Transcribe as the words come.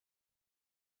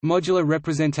Modular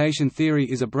representation theory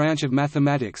is a branch of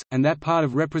mathematics, and that part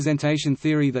of representation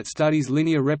theory that studies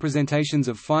linear representations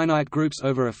of finite groups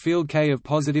over a field K of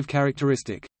positive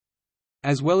characteristic.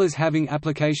 As well as having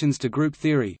applications to group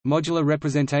theory, modular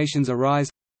representations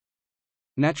arise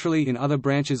naturally in other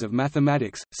branches of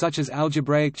mathematics, such as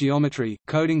algebraic geometry,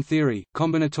 coding theory,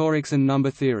 combinatorics and number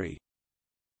theory.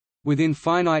 Within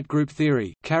finite group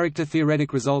theory,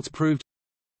 character-theoretic results proved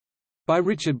by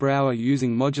Richard Brauer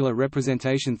using modular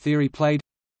representation theory played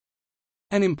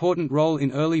an important role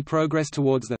in early progress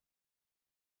towards the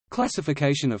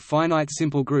classification of finite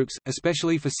simple groups,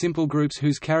 especially for simple groups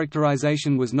whose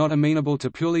characterization was not amenable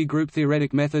to purely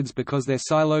group-theoretic methods because their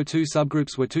Silo II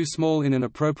subgroups were too small in an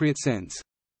appropriate sense.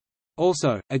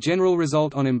 Also, a general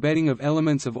result on embedding of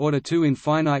elements of order 2 in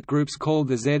finite groups called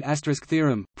the Z**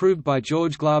 theorem, proved by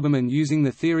George Glaberman using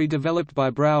the theory developed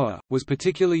by Brauer, was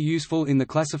particularly useful in the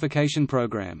classification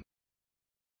program.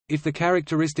 If the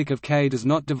characteristic of K does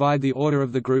not divide the order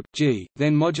of the group G,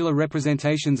 then modular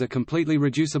representations are completely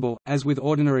reducible, as with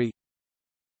ordinary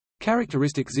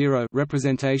characteristic 0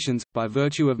 representations, by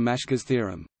virtue of Maschke's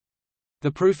theorem.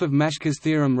 The proof of Maschke's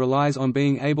theorem relies on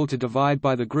being able to divide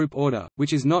by the group order,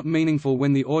 which is not meaningful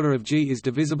when the order of G is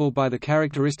divisible by the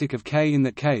characteristic of K. In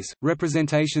that case,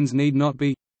 representations need not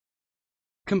be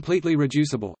completely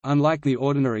reducible, unlike the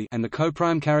ordinary and the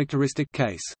coprime characteristic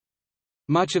case.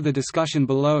 Much of the discussion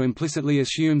below implicitly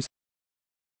assumes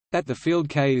that the field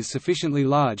K is sufficiently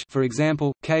large, for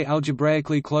example, K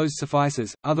algebraically closed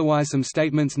suffices, otherwise some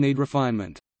statements need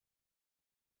refinement.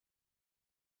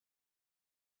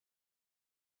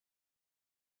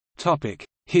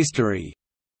 History.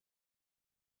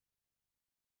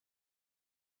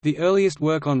 The earliest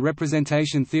work on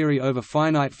representation theory over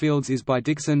finite fields is by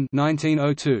Dickson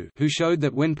 1902, who showed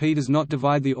that when P does not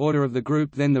divide the order of the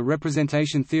group, then the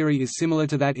representation theory is similar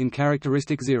to that in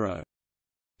characteristic 0.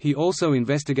 He also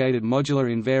investigated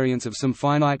modular invariance of some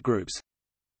finite groups.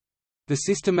 The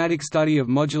systematic study of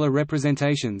modular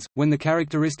representations, when the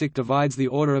characteristic divides the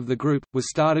order of the group, was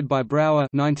started by Brauer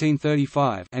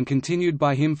 1935 and continued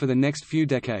by him for the next few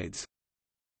decades.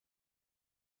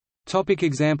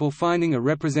 Example: finding a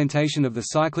representation of the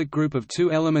cyclic group of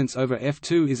two elements over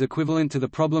F2 is equivalent to the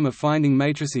problem of finding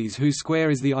matrices whose square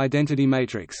is the identity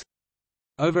matrix.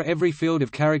 Over every field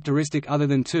of characteristic other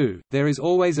than 2, there is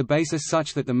always a basis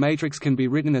such that the matrix can be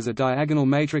written as a diagonal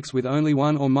matrix with only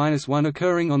 1 or -1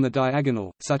 occurring on the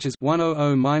diagonal, such as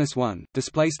 100-1.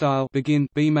 Display style begin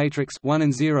B matrix 1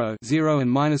 and 0, 0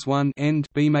 and -1 end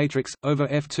B matrix over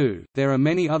F2. There are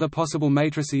many other possible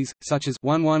matrices, such as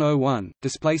 1101.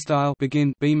 Display style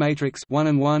begin B matrix 1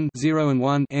 and 1, 0 and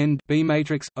 1 end B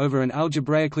matrix over an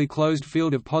algebraically closed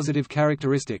field of positive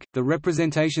characteristic. The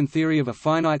representation theory of a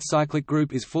finite cyclic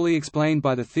group is fully explained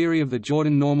by the theory of the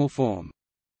Jordan normal form.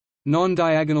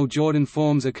 Non-diagonal Jordan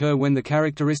forms occur when the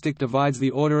characteristic divides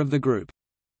the order of the group.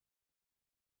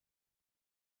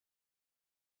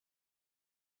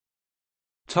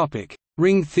 Topic: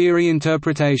 Ring theory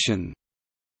interpretation.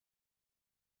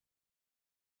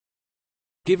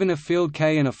 Given a field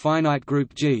K and a finite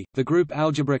group G, the group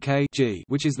algebra K G,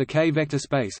 which is the K vector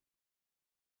space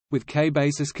with K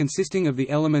basis consisting of the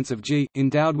elements of G,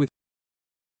 endowed with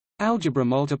algebra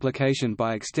multiplication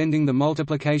by extending the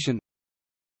multiplication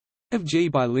of G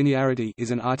by linearity,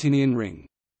 is an Artinian ring.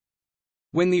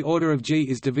 When the order of G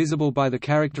is divisible by the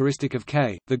characteristic of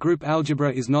K, the group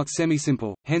algebra is not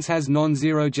semisimple, hence has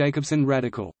non-zero Jacobson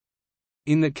radical.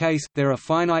 In that case, there are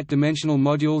finite-dimensional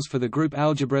modules for the group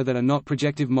algebra that are not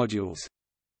projective modules.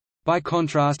 By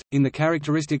contrast, in the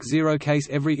characteristic 0 case,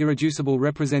 every irreducible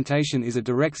representation is a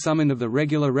direct summand of the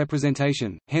regular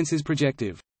representation, hence is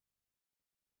projective.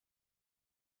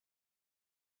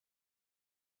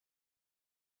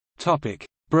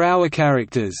 Brauer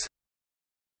characters.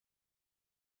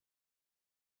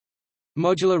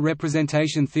 Modular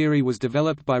representation theory was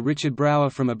developed by Richard Brauer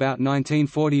from about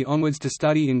 1940 onwards to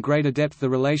study in greater depth the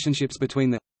relationships between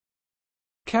the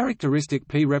characteristic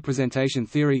P representation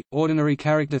theory, ordinary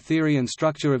character theory and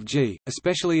structure of G,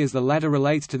 especially as the latter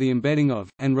relates to the embedding of,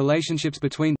 and relationships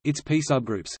between, its P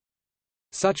subgroups.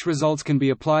 Such results can be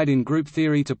applied in group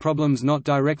theory to problems not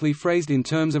directly phrased in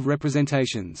terms of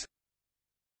representations.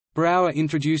 Brauer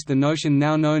introduced the notion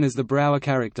now known as the Brauer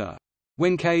character.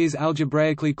 When K is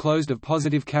algebraically closed of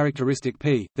positive characteristic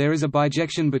P, there is a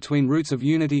bijection between roots of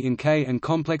unity in K and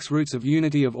complex roots of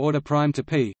unity of order prime to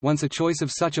P. Once a choice of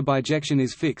such a bijection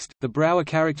is fixed, the Brauer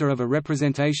character of a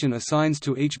representation assigns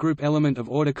to each group element of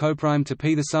order coprime to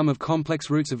P the sum of complex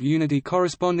roots of unity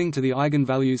corresponding to the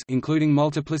eigenvalues, including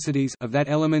multiplicities, of that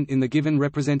element in the given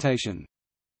representation.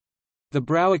 The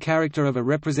Brauer character of a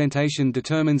representation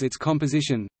determines its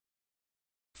composition.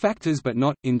 factors but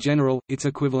not, in general, its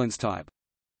equivalence type.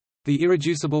 The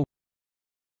irreducible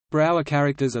Brauer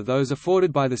characters are those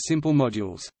afforded by the simple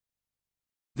modules.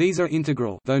 These are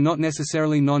integral, though not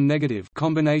necessarily non-negative,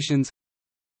 combinations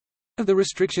of the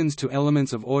restrictions to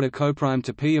elements of order coprime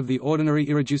to P of the ordinary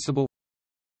irreducible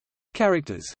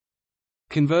characters.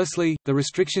 Conversely, the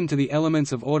restriction to the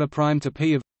elements of order prime to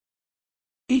P of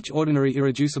each ordinary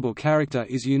irreducible character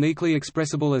is uniquely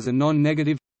expressible as a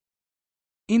non-negative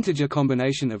integer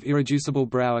combination of irreducible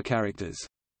Brauer characters.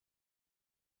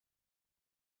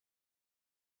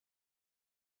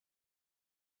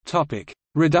 Topic: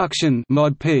 Reduction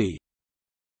mod P.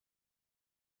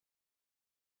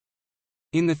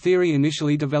 In the theory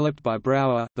initially developed by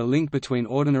Brauer, the link between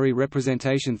ordinary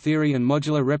representation theory and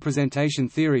modular representation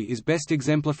theory is best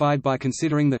exemplified by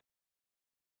considering the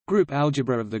group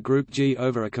algebra of the group G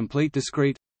over a complete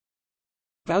discrete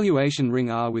valuation ring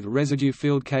R with residue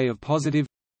field K of positive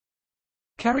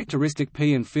characteristic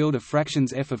P and field of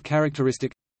fractions F of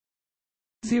characteristic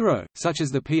 0, such as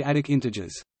the p-adic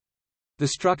integers. The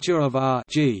structure of R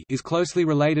G is closely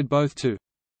related both to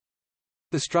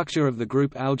the structure of the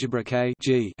group algebra K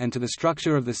G and to the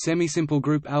structure of the semisimple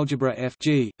group algebra F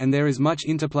G, and there is much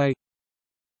interplay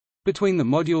between the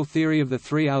module theory of the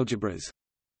three algebras.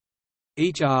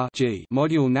 Each R G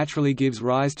module naturally gives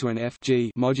rise to an F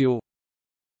G module,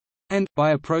 and,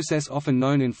 by a process often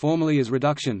known informally as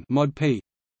reduction mod P,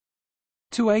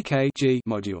 to a K G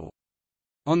module.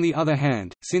 On the other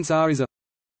hand, since R is a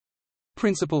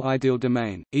principal ideal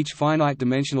domain, each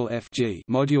finite-dimensional F G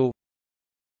module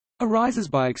arises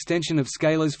by extension of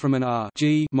scalars from an R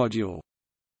G module.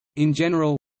 In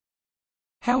general,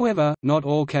 however, not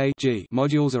all K G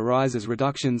modules arise as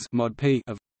reductions mod P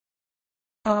of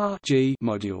R G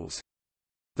modules.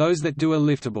 Those that do are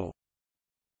liftable.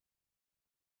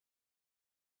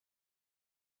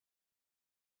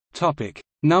 Topic: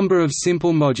 Number of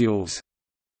simple modules.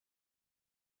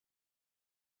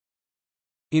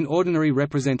 In ordinary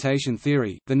representation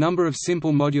theory, the number of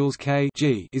simple modules K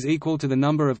G is equal to the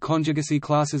number of conjugacy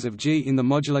classes of G in the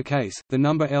modular case. The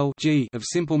number L G of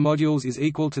simple modules is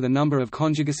equal to the number of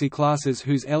conjugacy classes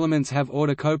whose elements have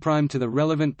order coprime to the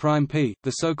relevant prime P,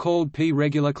 the so-called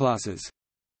P-regular classes.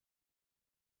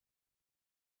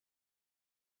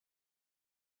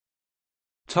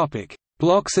 Topic: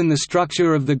 Blocks and the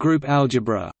structure of the group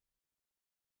algebra.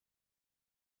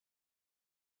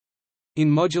 In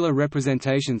modular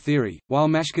representation theory, while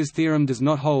Maschke's theorem does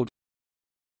not hold,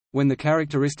 when the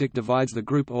characteristic divides the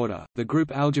group order, the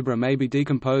group algebra may be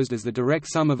decomposed as the direct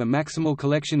sum of a maximal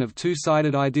collection of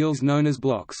two-sided ideals known as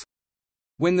blocks.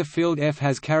 When the field F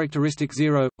has characteristic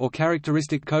 0, or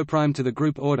characteristic coprime to the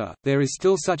group order, there is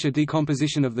still such a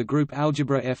decomposition of the group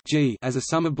algebra F G as a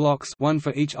sum of blocks, one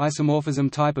for each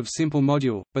isomorphism type of simple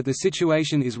module, but the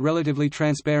situation is relatively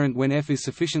transparent when F is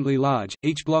sufficiently large.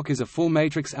 Each block is a full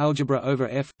matrix algebra over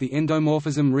F, the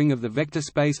endomorphism ring of the vector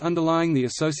space underlying the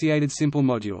associated simple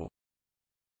module.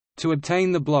 To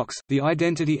obtain the blocks, the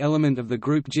identity element of the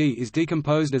group G is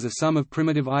decomposed as a sum of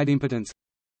primitive idempotents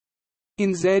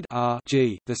in Z R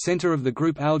G, the center of the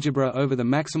group algebra over the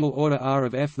maximal order R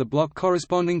of F. The block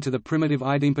corresponding to the primitive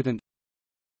idempotent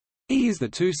E is the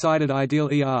two-sided ideal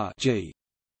ER G.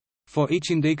 For each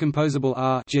indecomposable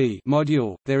R G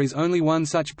module, there is only one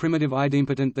such primitive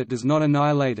idempotent that does not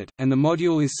annihilate it, and the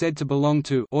module is said to belong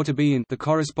to or to be in the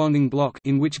corresponding block,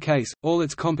 in which case, all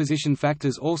its composition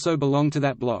factors also belong to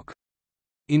that block.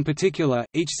 In particular,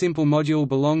 each simple module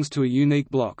belongs to a unique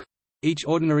block. Each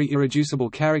ordinary irreducible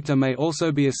character may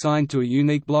also be assigned to a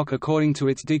unique block according to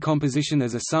its decomposition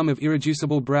as a sum of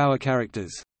irreducible Brauer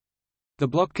characters. The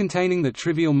block containing the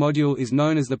trivial module is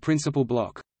known as the principal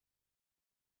block.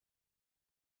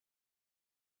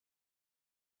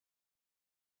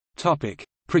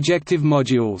 Projective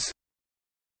modules.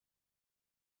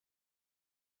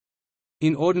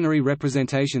 In ordinary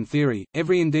representation theory,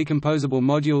 every indecomposable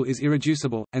module is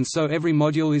irreducible, and so every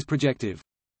module is projective.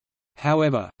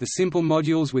 However, the simple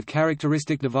modules with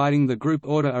characteristic dividing the group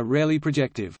order are rarely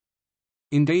projective.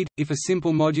 Indeed, if a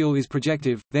simple module is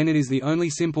projective, then it is the only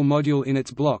simple module in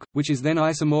its block, which is then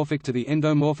isomorphic to the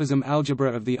endomorphism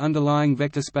algebra of the underlying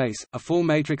vector space, a full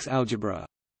matrix algebra.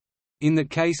 In that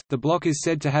case, the block is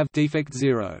said to have defect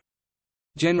 0.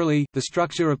 Generally, the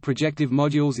structure of projective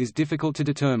modules is difficult to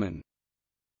determine.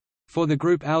 For the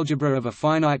group algebra of a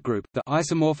finite group, the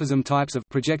isomorphism types of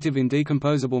projective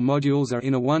indecomposable modules are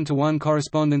in a one-to-one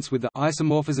correspondence with the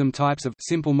isomorphism types of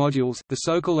simple modules. The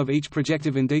socle of each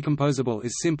projective indecomposable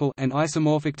is simple and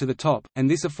isomorphic to the top, and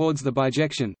this affords the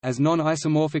bijection, as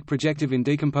non-isomorphic projective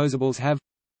indecomposables have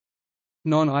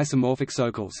non-isomorphic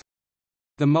socles.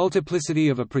 The multiplicity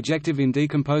of a projective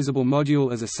indecomposable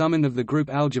module as a summand of the group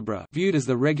algebra, viewed as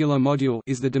the regular module,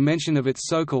 is the dimension of its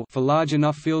SOCL for large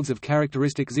enough fields of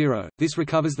characteristic 0. This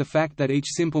recovers the fact that each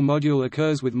simple module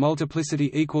occurs with multiplicity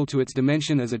equal to its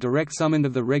dimension as a direct summand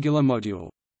of the regular module.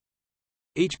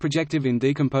 Each projective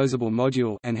indecomposable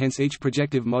module, and hence each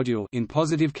projective module, in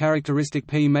positive characteristic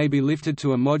P may be lifted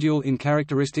to a module in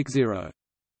characteristic 0.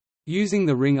 Using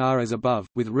the ring R as above,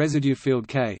 with residue field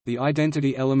K, the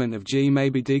identity element of G may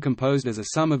be decomposed as a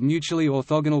sum of mutually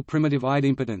orthogonal primitive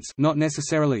idempotents, not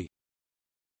necessarily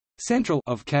central,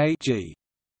 of K G.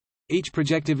 Each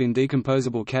projective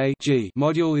indecomposable K G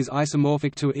module is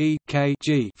isomorphic to E K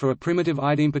G for a primitive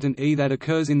idempotent E that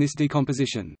occurs in this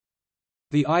decomposition.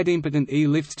 The idempotent E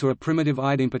lifts to a primitive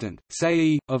idempotent, say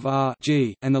E of R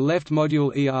G, and the left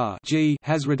module E R G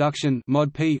has reduction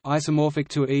mod P isomorphic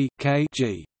to E K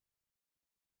G.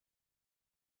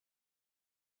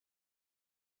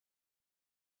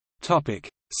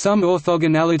 Some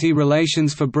orthogonality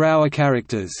relations for Brauer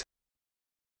characters.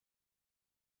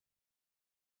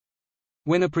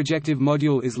 When a projective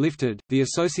module is lifted, the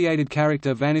associated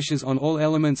character vanishes on all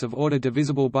elements of order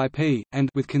divisible by P, and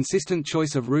with consistent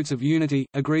choice of roots of unity,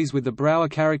 agrees with the Brauer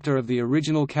character of the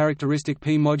original characteristic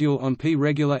P module on P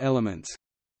regular elements.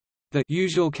 The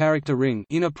usual character ring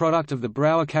inner product of the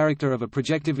Brauer character of a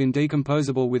projective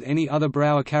indecomposable with any other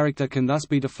Brauer character can thus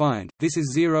be defined. This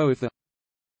is 0 if the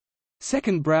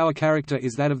second Brauer character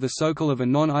is that of the SOCL of a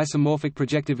non-isomorphic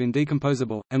projective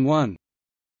indecomposable, and 1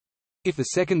 if the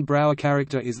second Brauer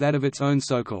character is that of its own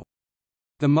SOCL.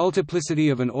 The multiplicity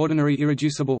of an ordinary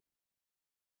irreducible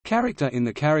character in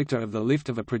the character of the lift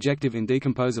of a projective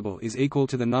indecomposable is equal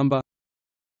to the number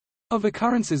of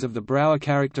occurrences of the Brauer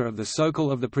character of the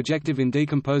SOCL of the projective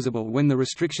indecomposable when the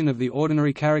restriction of the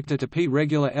ordinary character to P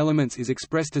regular elements is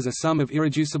expressed as a sum of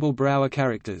irreducible Brauer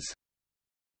characters.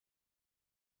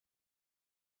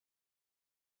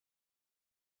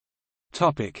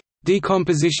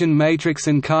 Decomposition matrix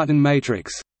and Cartan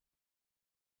matrix.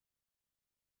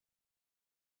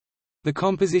 The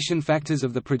composition factors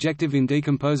of the projective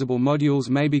indecomposable modules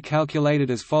may be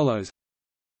calculated as follows.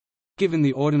 Given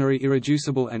the ordinary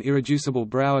irreducible and irreducible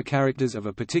Brauer characters of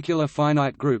a particular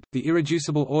finite group, the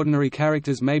irreducible ordinary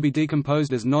characters may be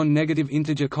decomposed as non-negative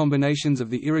integer combinations of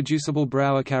the irreducible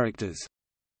Brauer characters.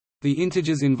 The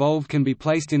integers involved can be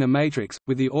placed in a matrix,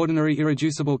 with the ordinary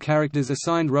irreducible characters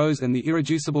assigned rows and the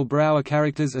irreducible Brauer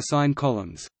characters assigned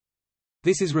columns.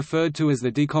 This is referred to as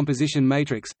the decomposition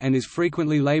matrix, and is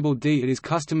frequently labeled D. It is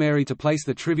customary to place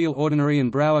the trivial ordinary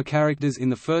and Brauer characters in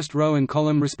the first row and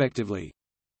column respectively.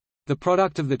 The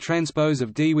product of the transpose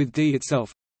of D with D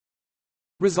itself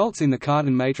results in the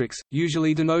Cartan matrix,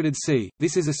 usually denoted C.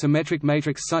 This is a symmetric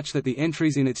matrix such that the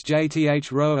entries in its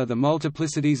jth row are the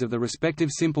multiplicities of the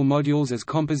respective simple modules as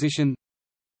composition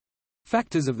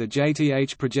factors of the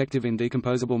jth projective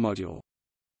indecomposable module.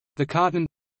 The Cartan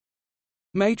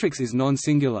matrix is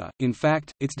non-singular, in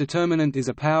fact, its determinant is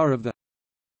a power of the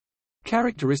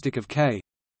characteristic of K.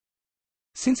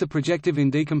 Since a projective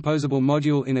indecomposable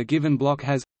module in a given block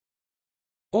has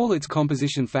all its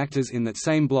composition factors in that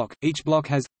same block, each block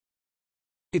has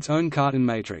its own Cartan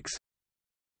matrix.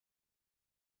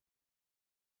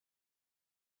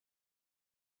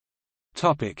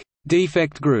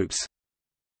 Defect groups.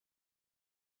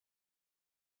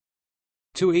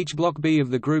 To each block B of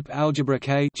the group algebra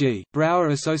K G, Brauer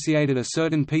associated a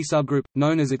certain P subgroup,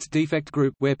 known as its defect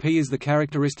group, where P is the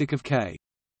characteristic of K.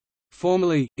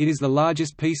 Formally, it is the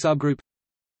largest P subgroup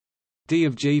D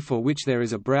of G for which there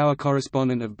is a Brauer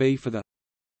correspondent of B for the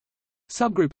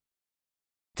subgroup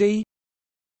D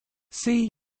C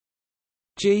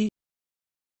G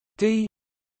D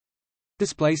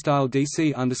display style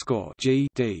DC underscore G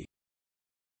D,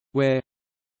 where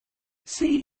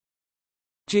C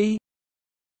G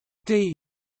D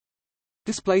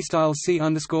display style C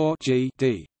underscore G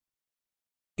D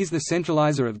is the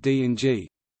centralizer of D in G.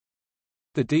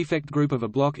 The defect group of a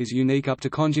block is unique up to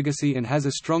conjugacy and has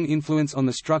a strong influence on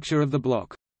the structure of the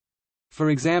block. For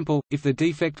example, if the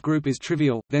defect group is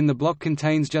trivial, then the block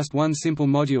contains just one simple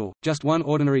module, just one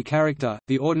ordinary character.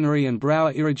 The ordinary and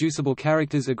Brauer irreducible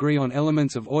characters agree on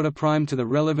elements of order prime to the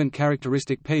relevant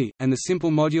characteristic P, and the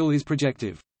simple module is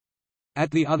projective.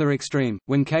 At the other extreme,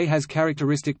 when K has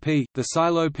characteristic P, the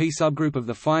Silo P subgroup of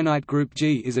the finite group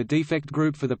G is a defect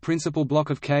group for the principal block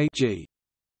of K G.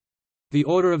 The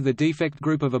order of the defect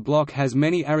group of a block has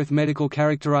many arithmetical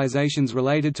characterizations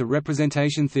related to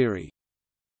representation theory.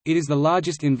 It is the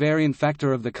largest invariant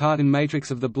factor of the Cartan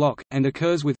matrix of the block, and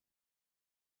occurs with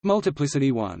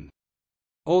multiplicity 1.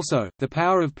 Also, the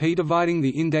power of p dividing the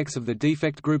index of the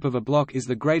defect group of a block is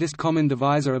the greatest common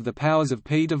divisor of the powers of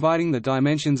p dividing the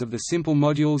dimensions of the simple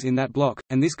modules in that block,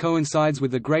 and this coincides with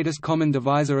the greatest common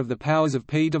divisor of the powers of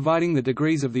p dividing the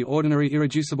degrees of the ordinary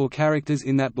irreducible characters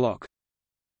in that block.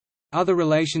 Other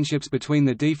relationships between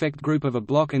the defect group of a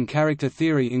block and character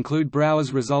theory include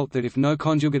Brauer's result that if no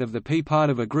conjugate of the p part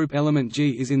of a group element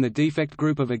G is in the defect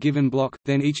group of a given block,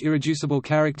 then each irreducible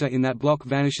character in that block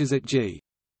vanishes at G.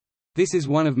 This is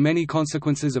one of many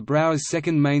consequences of Brauer's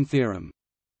second main theorem.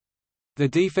 The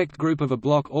defect group of a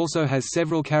block also has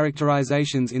several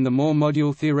characterizations in the more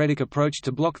module theoretic approach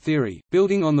to block theory,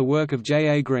 building on the work of J.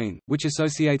 A. Green, which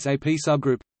associates a p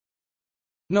subgroup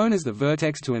known as the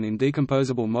vertex to an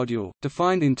indecomposable module,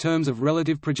 defined in terms of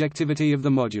relative projectivity of the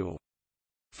module.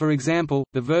 For example,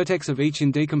 the vertex of each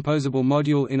indecomposable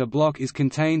module in a block is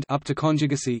contained up to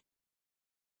conjugacy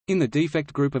in the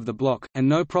defect group of the block, and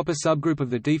no proper subgroup of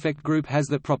the defect group has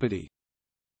that property.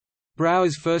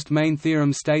 Brauer's first main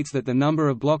theorem states that the number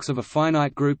of blocks of a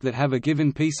finite group that have a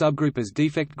given p subgroup as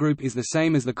defect group is the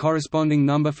same as the corresponding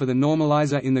number for the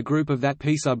normalizer in the group of that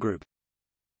p subgroup.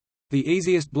 The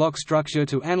easiest block structure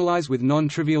to analyze with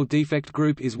non-trivial defect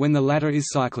group is when the latter is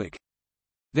cyclic.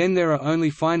 Then there are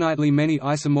only finitely many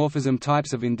isomorphism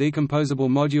types of indecomposable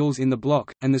modules in the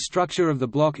block, and the structure of the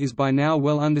block is by now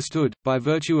well understood, by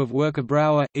virtue of work of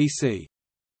Brauer, E.C.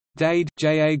 Dade,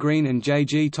 J. A. Green and J.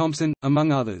 G. Thompson,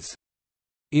 among others.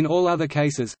 In all other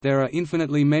cases, there are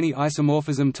infinitely many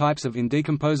isomorphism types of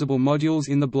indecomposable modules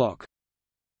in the block.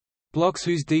 Blocks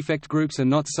whose defect groups are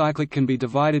not cyclic can be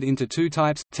divided into two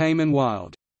types, tame and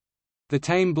wild. The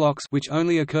tame blocks, which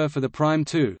only occur for the prime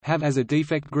 2, have as a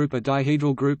defect group a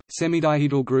dihedral group,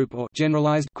 semidihedral group or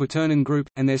generalized quaternion group,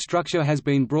 and their structure has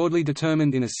been broadly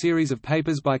determined in a series of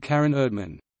papers by Karen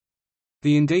Erdmann.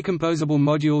 The indecomposable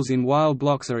modules in wild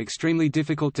blocks are extremely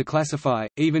difficult to classify,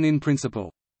 even in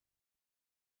principle.